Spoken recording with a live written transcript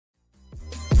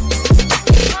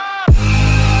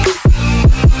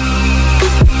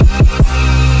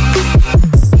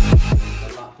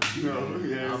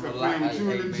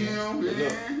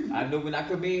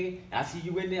come in, I see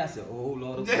you in there, I said, oh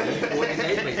Lord, okay, we in for it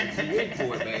today, man. We in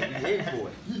for it, man. We in for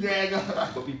it. You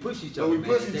daggone. But we push each other, we man.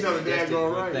 push each other, That's the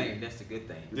daggone good right. thing. That's the good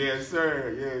thing. Yes,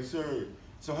 sir. Yes, sir.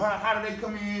 So how do they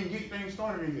come in and get things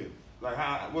started in here? Like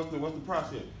what's the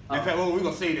process? In fact, we're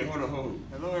gonna say that. Hold on.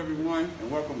 Hello everyone,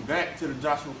 and welcome back to the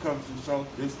Joshua Cuthbertson Show.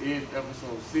 This is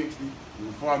episode 60. And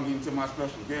before I get into my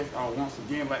special guest, I would once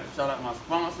again like to shout out my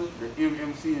sponsor, the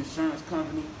MMC Insurance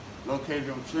Company, located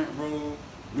on Trent Road,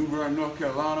 New Bern, North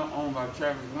Carolina, owned by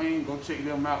Travis Wayne. Go check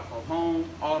them out for home,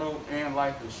 auto, and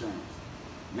life insurance.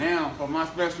 Now for my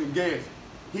special guest,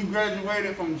 he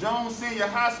graduated from Jones Senior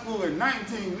High School in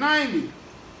 1990.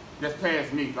 That's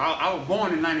past me. I was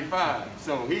born in 95,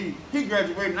 so he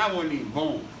graduated and I wasn't even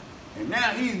born. And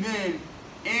now he's been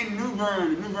in New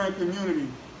Bern, the New Bern community,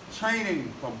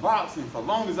 training for boxing for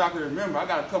long as I can remember. I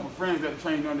got a couple friends that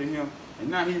trained under him, and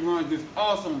now he runs this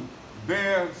awesome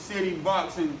Bern City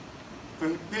boxing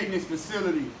fitness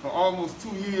facility for almost 2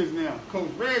 years now. Coach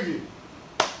Reggie.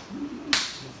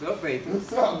 What's up, baby?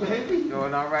 What's up, baby?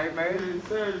 Doing all right, man? Yes,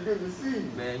 sir. It's good to see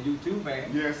you. Man, you too,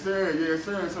 man. Yes, sir. Yes,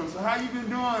 sir. So how you been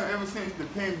doing ever since the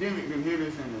pandemic been hit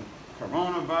us and the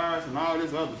coronavirus and all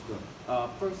this other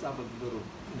stuff? First I was a little,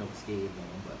 scared,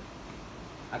 man, but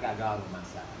I got God on my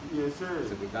side. Yes, sir.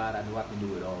 So with God, I know I can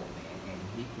do it all, man.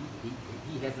 And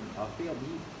he hasn't failed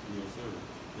me. Yes, sir.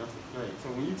 That's a fact. So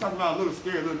when you talk about a little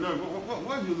scared, a little nervous, what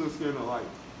was you a little scared of? Like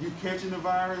you catching the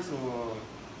virus or?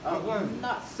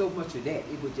 Not so much of that.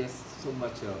 It was just so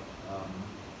much of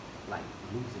like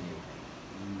losing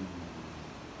everything.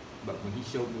 But when he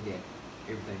showed me that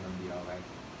everything gonna be all right,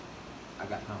 I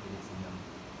got confidence in him.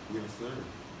 Yes, sir.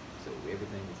 So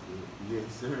everything is good. Yes,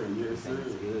 sir. Yes, sir. Everything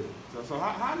is good. So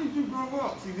how did you grow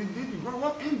up? See, did you grow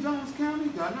up in Jones County?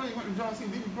 I know you went to Jones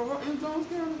County. Did you grow up in Jones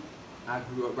County? I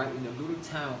grew up right in a little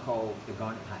town called the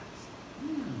Garnet Heights.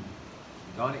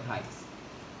 Garnet Heights,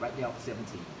 right there off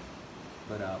 17.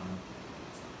 But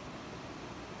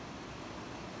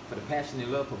for the passion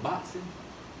and love for boxing,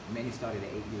 man, it started at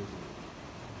 8 years old.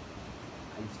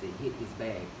 I used to hit this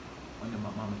bag under my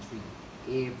mama's tree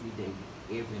every day,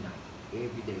 every night,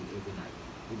 every day, every night.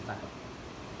 It was like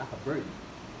a burden,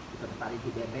 because if I didn't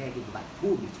hit that bag, it would like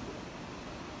pull me to it.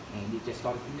 And it just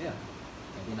started from there.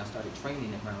 And then I started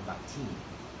training around about 10.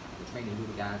 We're training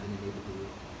little guys in the neighborhood.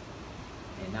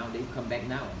 And now they come back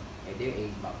now at their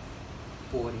age, about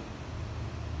 40.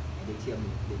 And they tell me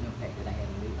the impact that I had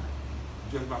on their life.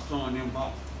 Just by showing them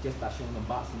boxing? Just by showing them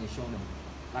boxing and showing them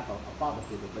like a father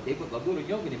figure. But they were a little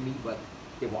younger than me, but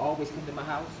they would always come to my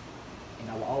house and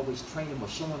I would always train them or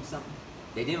show them something.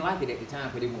 They didn't like it at the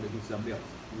time, but they wanted to do something else.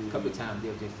 A couple of times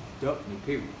they'll just duck me,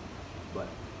 period. But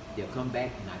they'll come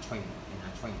back and I train them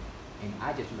and I train them. And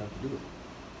I just love to do it.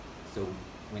 So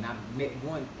when I met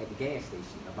one at the gas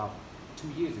station about 2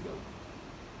 years ago,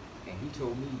 and he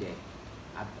told me that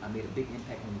I made a big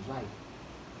impact on his life,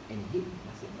 and it hit me.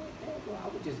 I said, man, bro,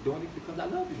 I was just doing it because I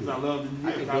love to do it.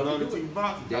 Because I love to teach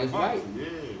boxing. That's right.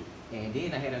 Yeah. And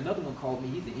then I had another one call me.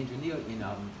 He's an engineer in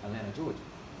Atlanta, Georgia,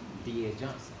 D.S.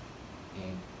 Johnson.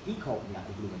 And he called me out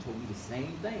the blue and told me the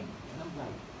same thing. And I'm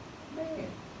like, man,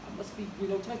 I must be,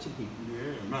 touching people.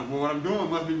 Yeah, well, what I'm doing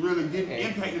must be really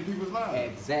impacting people's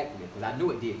lives. Exactly, because I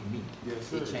know it did for me. Yes,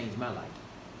 sir. It changed my life.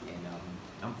 And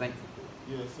I'm thankful for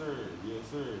it. Yes, sir. Yes,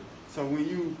 sir. So when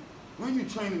you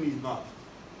training these boxers,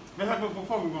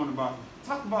 before we go into boxing,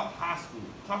 talk about high school.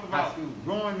 Talk about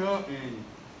growing up and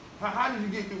how did you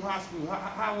get through high school?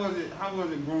 How was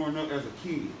it growing up as a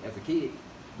kid? As a kid,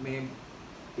 man,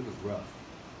 it was rough.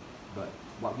 But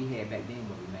what we had back then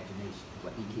was imagination.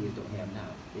 What these kids don't have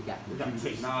now. They got computers,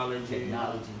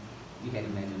 technology. We had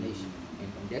imagination,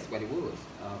 and that's what it was.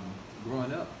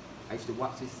 Growing up, I used to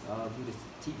watch this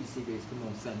TV series come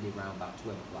on Sunday around about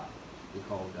 12 o'clock. They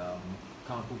called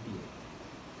Kung Fu Theater.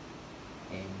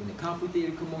 And when the Kung Fu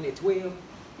Theater come on at 12,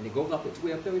 and it goes off at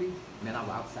 12:30, man, I was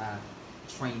outside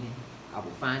training. I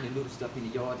would find the little stuff in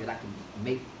the yard that I can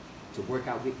make to work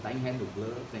out with. I ain't had no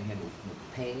gloves, I ain't had no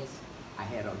pads. I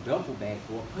had a duffel bag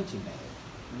for a punching bag.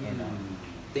 And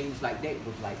things like that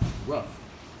was like rough.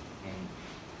 And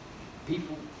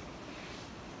people,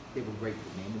 they were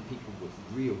grateful, man. The people was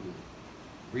real good.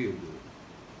 Real good.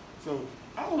 So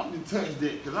I want to touch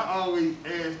that because I always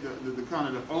ask the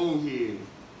kind of the old heads,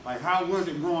 like how was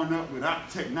it growing up without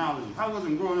technology? How was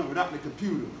it growing up without the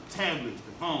computer, the tablets,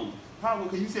 the phones?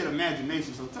 Because you said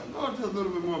imagination, so go into a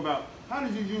little bit more about how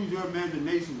did you use your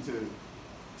imagination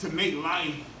to make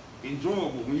life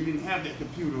enjoyable when you didn't have that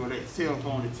computer or that cell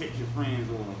phone to text your friends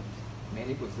or? Man,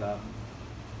 it was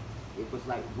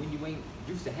like when you ain't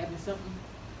used to having something,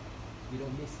 you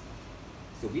don't miss it.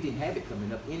 So we didn't have it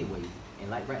coming up anyway, And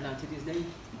like right now to this day,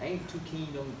 I ain't too keen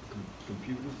on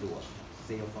computers or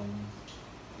cell phones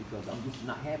because I'm used to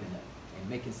not having that and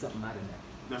making something out of that.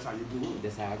 That's how you grew up.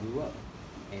 That's how I grew up.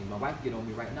 And my wife get on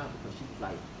me right now because she was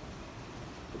like,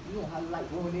 but you know how I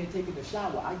like going in and taking a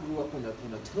shower. I grew up in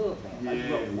a tub bath. I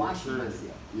grew up washing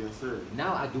myself. Yes, sir.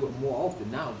 Now I do it more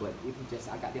often now, but it was just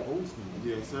I got that old school.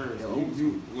 Yes, sir. So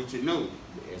what you know.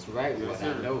 That's right. Yes, what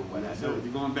sir. I know. What yes, I know. Sir.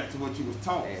 You're going back to what you was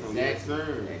taught. Exactly. So yes,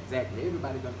 sir. Exactly.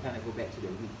 Everybody gonna kind of go back to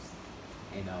their roots.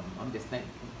 And I'm just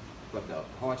thankful for the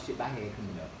hardship I had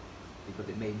coming up because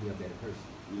it made me a better person.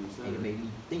 Yes, sir. And it made me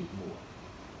think more.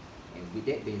 And with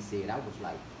that being said, I was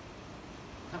like,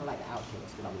 kind of like the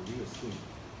outcast because I was real skinny.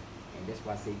 And that's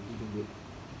why I say even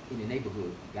in the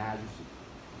neighborhood, guys used to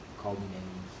call me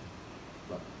names.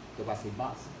 But if I say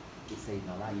boxing, it saved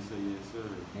my life. You say yes, sir.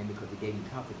 And because it gave me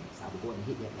confidence, I would go and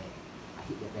hit that bag. I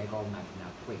hit that bag all night and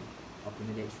I pray up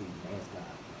into that tree and ask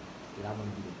God that I want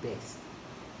to be the best.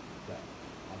 But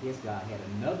I guess God had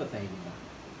another thing in mind.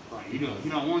 Right. He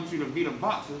don't want you to be the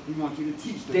boxer. He wants you to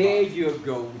teach the There boxer. you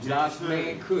go, Josh, yes,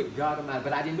 man, could God Almighty.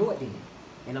 But I didn't know it then.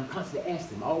 And I'm constantly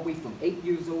asking him, all the way from 8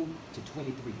 years old to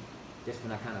 23. That's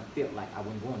when I kind of felt like I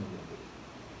wasn't going nowhere with it.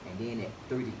 And then at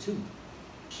 32,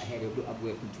 I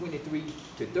went from 23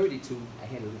 to 32, I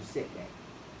had a little setback.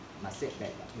 My setback,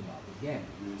 I was gambling.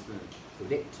 Yes, sir. So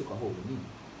that took a hold of me.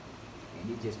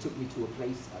 And it just took me to a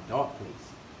place, a dark place,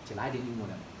 till I didn't even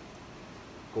want to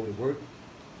go to work.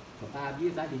 For 5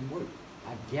 years, I didn't work.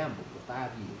 I gambled for 5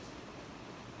 years.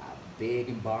 I beg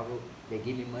and borrow. They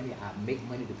give me money. I make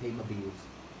money to pay my bills.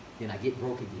 Then I get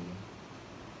broke again.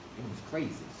 And it was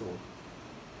crazy. So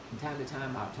from time to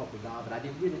time, I talk to God, but I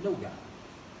didn't really know God.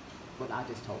 But I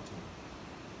just talked to him.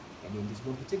 And then this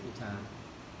one particular time,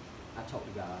 I talked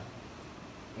to God,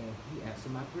 and he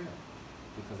answered my prayer.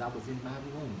 Because I was in my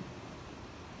room,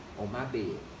 on my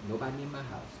bed, nobody in my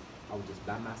house. I was just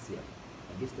by myself.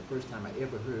 And this is the first time I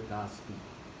ever heard God speak.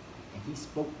 And he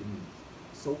spoke to me,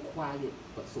 so quiet,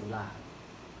 but so loud.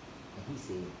 And he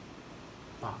said,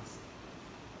 boxing.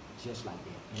 Just like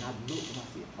that. And I looked and I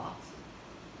said, boxing.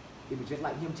 It was just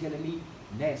like him telling me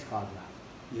NASCAR driver.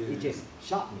 Yeah. It just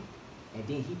shocked me. And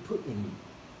then he put in me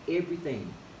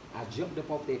everything. I jumped up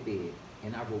off that bed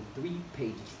and I wrote 3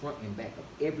 pages front and back of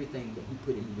everything that he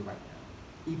put in me to write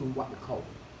down. Even what to call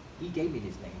it. He gave me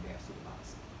this name, Master of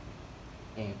Boxing.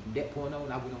 And from that point on,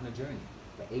 I went on a journey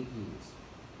for 8 years.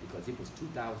 Because it was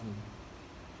 2000, let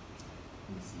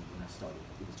me see when I started.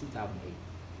 It was 2008.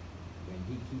 When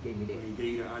he gave me that. He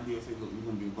gave you the idea, say, look, you're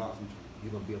going to be a boxing trainer.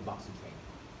 You're going to be a boxing trainer.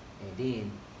 And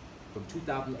then from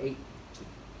 2008 to,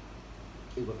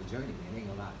 it was a journey, man, ain't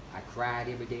gonna lie. I cried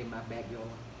every day in my backyard.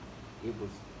 It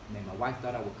was, man, my wife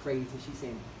thought I was crazy. She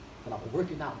said, but I was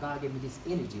working out, God gave me this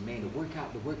energy, man, to work out.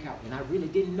 And I really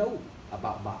didn't know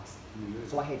about boxing. Yeah.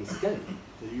 So I had to study.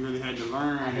 So you really had to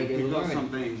learn. I had to learn some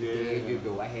things, yeah. There you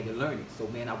go. I had to learn it. So,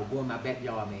 man, I would go in my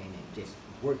backyard, man, and just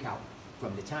work out.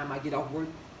 From the time I get off work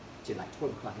to like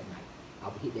 12 o'clock at night, I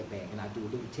would hit that bag and I do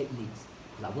a little techniques.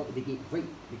 Because I wanted to get great,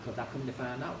 because I come to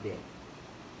find out that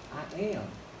I am.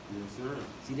 Yes, sir.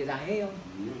 See that I am?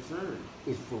 Yes, sir.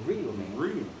 It's for real, man. For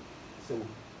real. So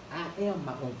I am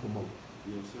my own promoter.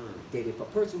 Yes, sir. That if a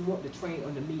person wants to train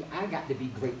under me, I got to be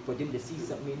great for them to see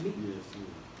something in me. Yes, sir.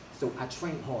 So I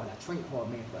trained hard.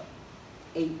 Man, for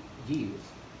 8 years.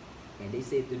 And they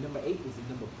said the number 8 is the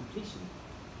number of completion.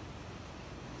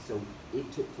 So it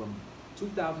took from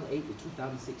 2008 to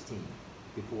 2016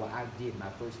 before I did my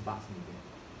first boxing event.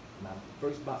 My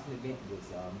first boxing event was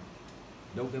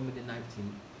November the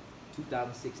 19th,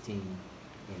 2016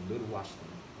 in Little Washington.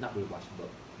 Not Little Washington, but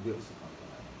Wilson, North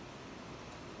Carolina.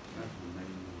 That's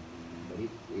amazing.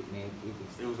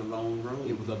 But it was a long road.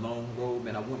 It was a long road,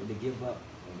 man. I wanted to give up.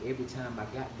 And every time I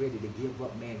got ready to give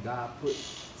up, man, God put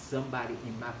somebody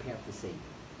in my path to say,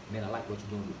 man, I like what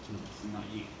you're doing with kids. Not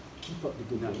yet. Keep up the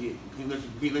good work. Not yet.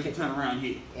 Can't let you turn around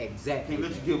yet. Exactly. Can't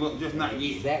let you give up just not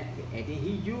yet. Exactly. And then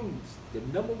he used the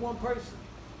number 1 person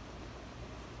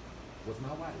was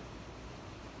my wife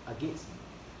against me.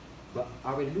 But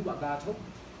I already knew what God told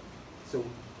me. So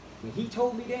when he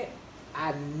told me that,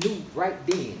 I knew right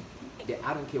then that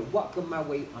I don't care what come my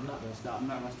way, I'm not going to stop. I'm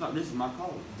not going to stop. This is my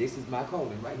calling. This is my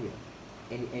calling right here.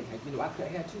 And you know, I cut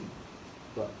hair too.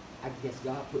 But I guess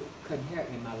God put cutting hair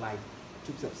in my life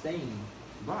to sustain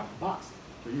boxing.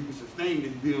 So you can sustain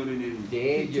this building and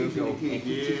there keep you teaching go. the kids. And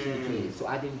keep teaching the kids. So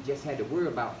I didn't just have to worry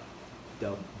about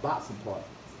the boxing part.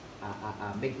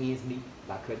 I make ends meet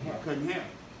by cutting hair. By cutting hair.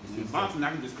 See, boxing,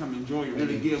 I can just come enjoy it,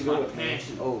 really give my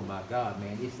passion. Oh my God,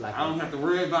 man. It's like I don't have to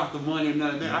worry about the money or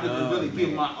none of that. I can just really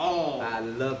give my all. I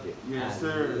love it. Yes,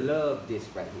 sir. I love this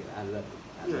right here. I love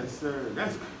it. Yes, sir.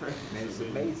 That's crazy. Man, it's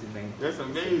amazing, man. That's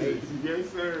amazing. Yes,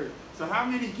 sir. So how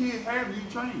many kids have you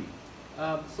trained?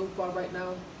 So far right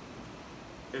now,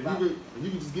 if you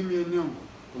could just give me a number.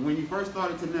 From when you first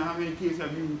started to now, how many kids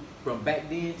have you? From back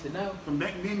then to now? From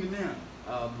back then to now?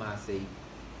 I say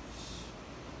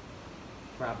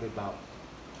probably about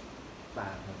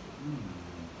 500.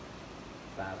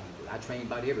 500. I train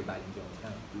about everybody in Jones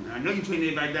County. I know you train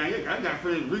everybody down here. I got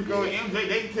friends, Rico and MJ,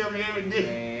 they tell me every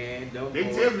day. Man,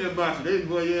 they tell me about you. They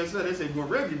boy, yes sir. They say, boy,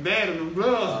 Reggie bad on them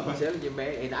gloves. I'm telling you,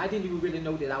 man. And I didn't even really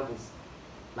know that I was,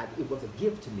 like, it was a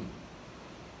gift to me.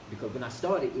 Because when I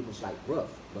started, it was like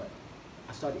rough. But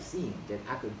I started seeing that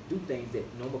I could do things that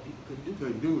normal people couldn't do.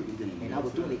 Couldn't do it again. And I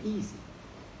was doing it easy.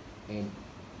 And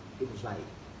it was like,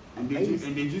 and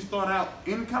did you start out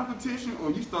in competition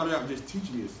or you started out just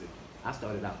teaching yourself? I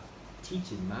started out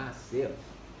teaching myself.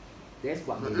 That's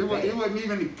what made it wasn't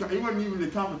even the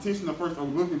competition the first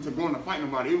of looking to go in to fight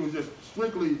nobody. It was just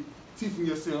strictly teaching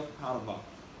yourself how to box.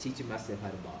 Teaching myself how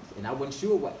to box. And I wasn't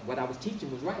sure what I was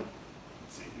teaching was right.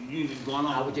 So you just going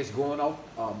off? I was just going off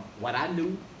what I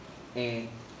knew. And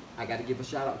I got to give a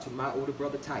shout out to my older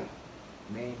brother, Type.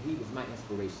 Man, he was my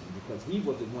inspiration because he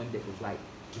was the one that was like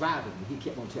driving me. He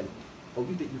kept on telling me, oh,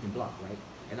 you think you can block, right?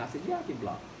 And I said, yeah, I can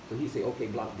block. So he'd say, okay,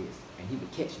 block this. And he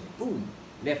would catch me, boom,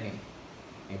 left hand.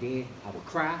 And then I would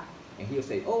cry, and he'll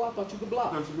say, oh, I thought you could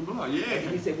block. I thought you could block, yeah.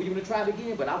 And he said, well, you want to try it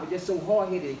again? But I was just so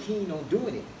hard-headed and keen on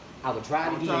doing it. I would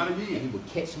try it again, and he would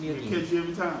catch me again. Catch you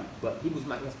every time. But he was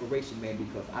my inspiration, man,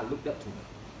 because I looked up to him.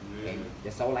 Yeah. And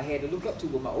that's all I had to look up to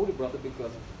with my older brother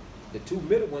because the two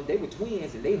middle ones, they were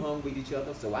twins and they hung with each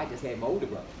other, so I just had my older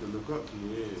brother. To look up to,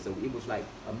 yeah. So it was like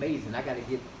amazing. I got to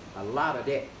give a lot of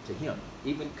that to him.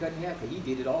 Even cutting hair, because he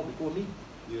did it all before me.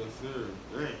 Yes, sir.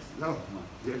 Yes. Oh, my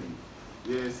goodness.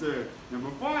 Yes, sir. Now,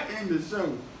 before I end the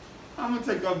show, I'm going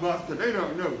to take up box because they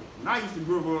don't know. When I used to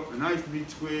grow up and I used to be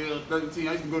 12, 13,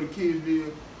 I used to go to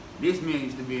Kidsville. This man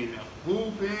used to be in there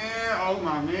hooping. Oh,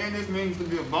 my man, this man used to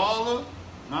be a baller.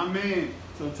 My man.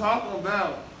 So talk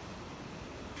about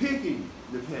picking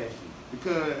the passion.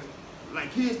 Because,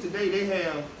 like kids today,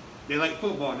 they like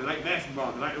football, they like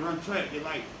basketball, they like to run track, they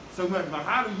like so much. But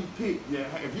how do you pick,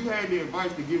 if you had the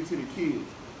advice to give to the kids,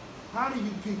 how do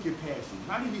you pick your passion?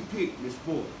 How do you pick the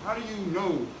sport? How do you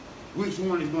know which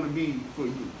one is going to be for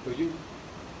you? For you,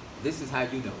 this is how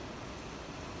you know.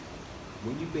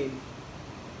 When you've been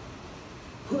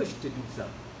pushed to do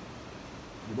something,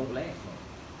 you won't last long.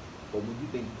 But when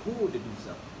you've been pulled to do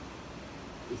something,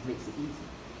 it makes it easy.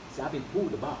 See, I've been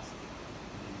pulled to boxing.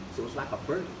 So it's like a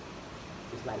burden.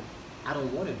 It's like, I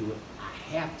don't want to do it,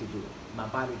 I have to do it. My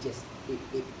body just,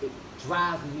 it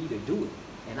drives me to do it.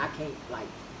 And I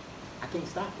can't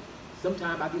stop it.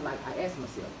 Sometimes I be like, I ask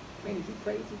myself, man, is you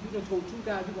crazy? You done told 2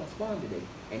 guys you're going to spawn today.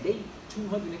 And they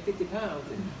 250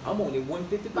 pounds and I'm only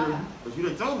 155. But you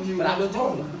done told me you But I done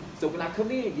told them. So when I come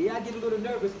in, yeah, I get a little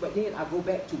nervous, but then I go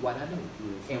back to what I know.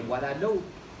 Yes, and what I know,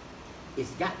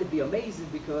 it's got to be amazing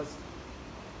because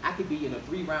I could be in a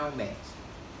 3-round match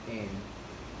and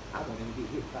I won't even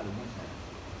get hit probably 1 time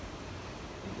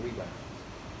in 3 rounds.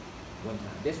 1 time.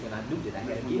 That's when I knew that I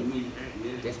had a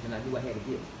gift. That's when I knew I had a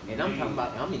gift. And I'm talking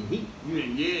about, I'm in heat.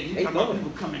 You talking about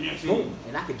people coming at you. Boom.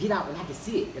 And I could get out and I could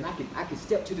see it. And I could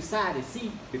step to the side and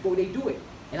see before they do it.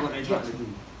 And I could catch it.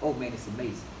 Oh man, it's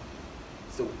amazing.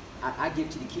 So I give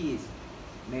to the kids,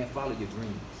 man, follow your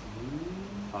dreams.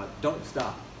 Don't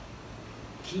stop.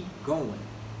 Keep going.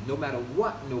 No matter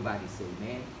what nobody say,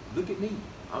 man. Look at me.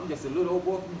 I'm just a little old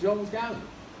boy from Jones County.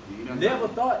 Never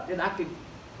thought that I could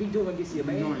be doing this here,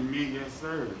 man. Doing me, yes,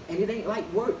 sir. And it ain't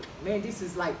like work, man. This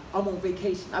is like I'm on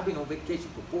vacation. I've been on vacation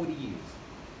for 40 years.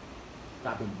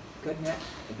 I've been cutting that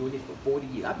and doing this for 40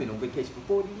 years. I've been on vacation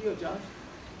for 40 years, Josh.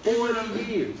 40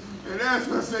 years. And that's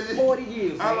what I said. 40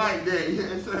 years, man. I like that,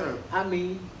 yes, sir. I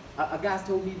mean, a guy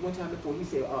told me one time before, he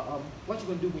said, what you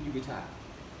gonna do when you retire?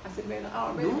 I said, man, I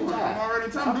already retired. I'm already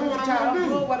retired. I'm doing what I'm doing. I'm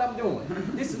doing what I'm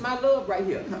doing. This is my love right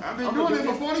here. I've been doing it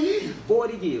for 40 years.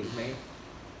 40 years, man.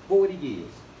 40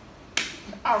 years.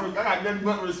 I got nothing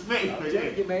but respect for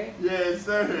that. You, man. Yes,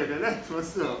 sir. That's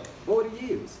what's up. 40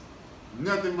 years.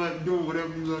 Nothing but doing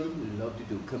whatever you love to do. Love to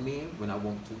do. Come in when I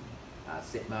want to. I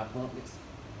set my appointments.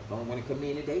 If I don't want to come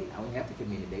in today, I don't have to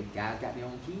come in today. Guys got their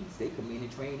own keys. They come in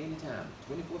and train anytime,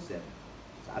 24/7. So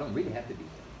I don't really have to be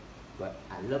there. But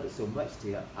I love it so much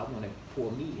till I want to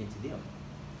pour me into them.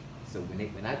 So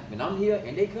when I'm here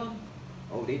and they come,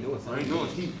 oh, they know it's on. They know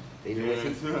it's heat. They know it's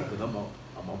heat. Because I'm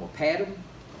gonna pad them,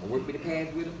 I'm gonna work with the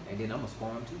pads with them, and then I'm gonna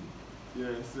spar them too.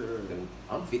 Yes, sir. So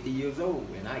I'm 50 years old,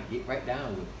 and I get right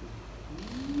down with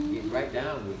it. Get right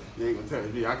down with it. You ain't gonna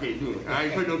touch me. I can't do it. I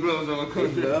ain't put no gloves on,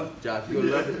 Coach. You love it, Josh. You'll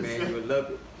love it, man. You'll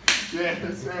love it.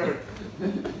 Yes, sir.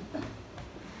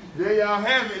 There y'all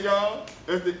have it, y'all.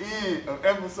 That's the end of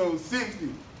episode 60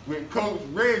 with Coach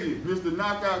Reggie, Mr.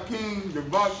 Knockout King, the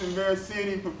Boxing Bear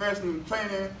City professional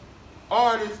training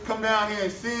artist. Come down here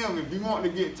and see him if you want to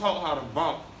get taught how to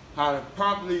box, how to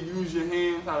properly use your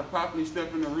hands, how to properly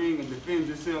step in the ring and defend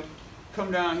yourself.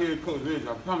 Come down here to Coach Reggie.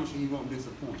 I promise you he won't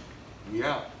disappoint. We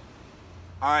out.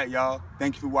 All right, y'all.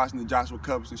 Thank you for watching the Joshua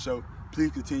Cuthbertson Show.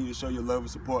 Please continue to show your love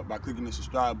and support by clicking the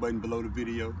subscribe button below the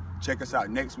video. Check us out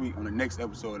next week on the next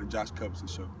episode of the Josh Cuthbertson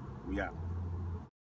Show. We out.